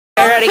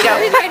Ready, go.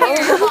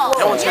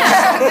 No one's here.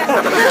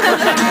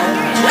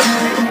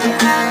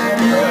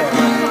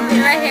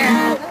 Right here.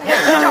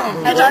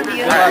 I love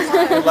you. I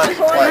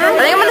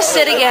think I'm gonna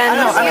sit again.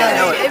 I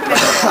know it.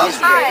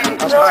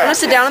 You wanna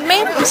sit down with me?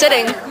 I'm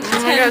sitting.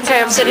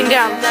 Okay, I'm sitting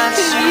down.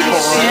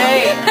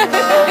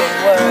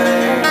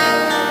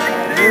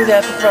 Knew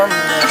that from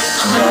the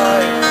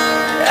start,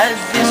 as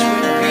this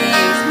would be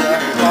the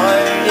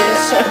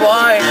hardest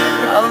part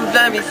of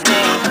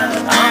everything.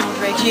 I'm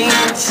breaking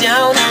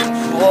down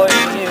for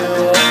you.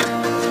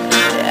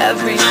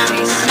 Every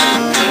piece of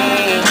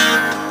me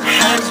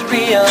has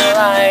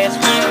realized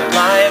what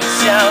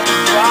life's out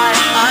right.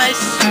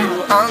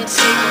 I'm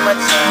taking my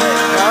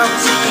time,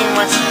 so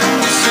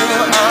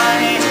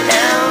I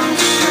am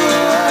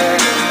sure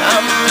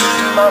I'm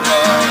losing my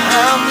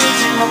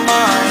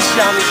mind,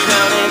 Shall be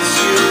counted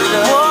to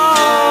the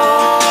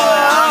wall.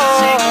 I'm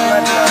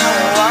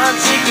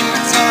taking my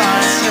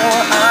time, so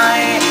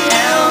I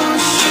am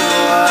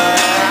sure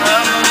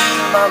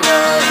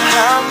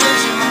I'm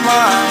losing my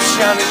mind,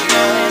 Shall be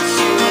counted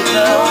to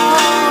the wall.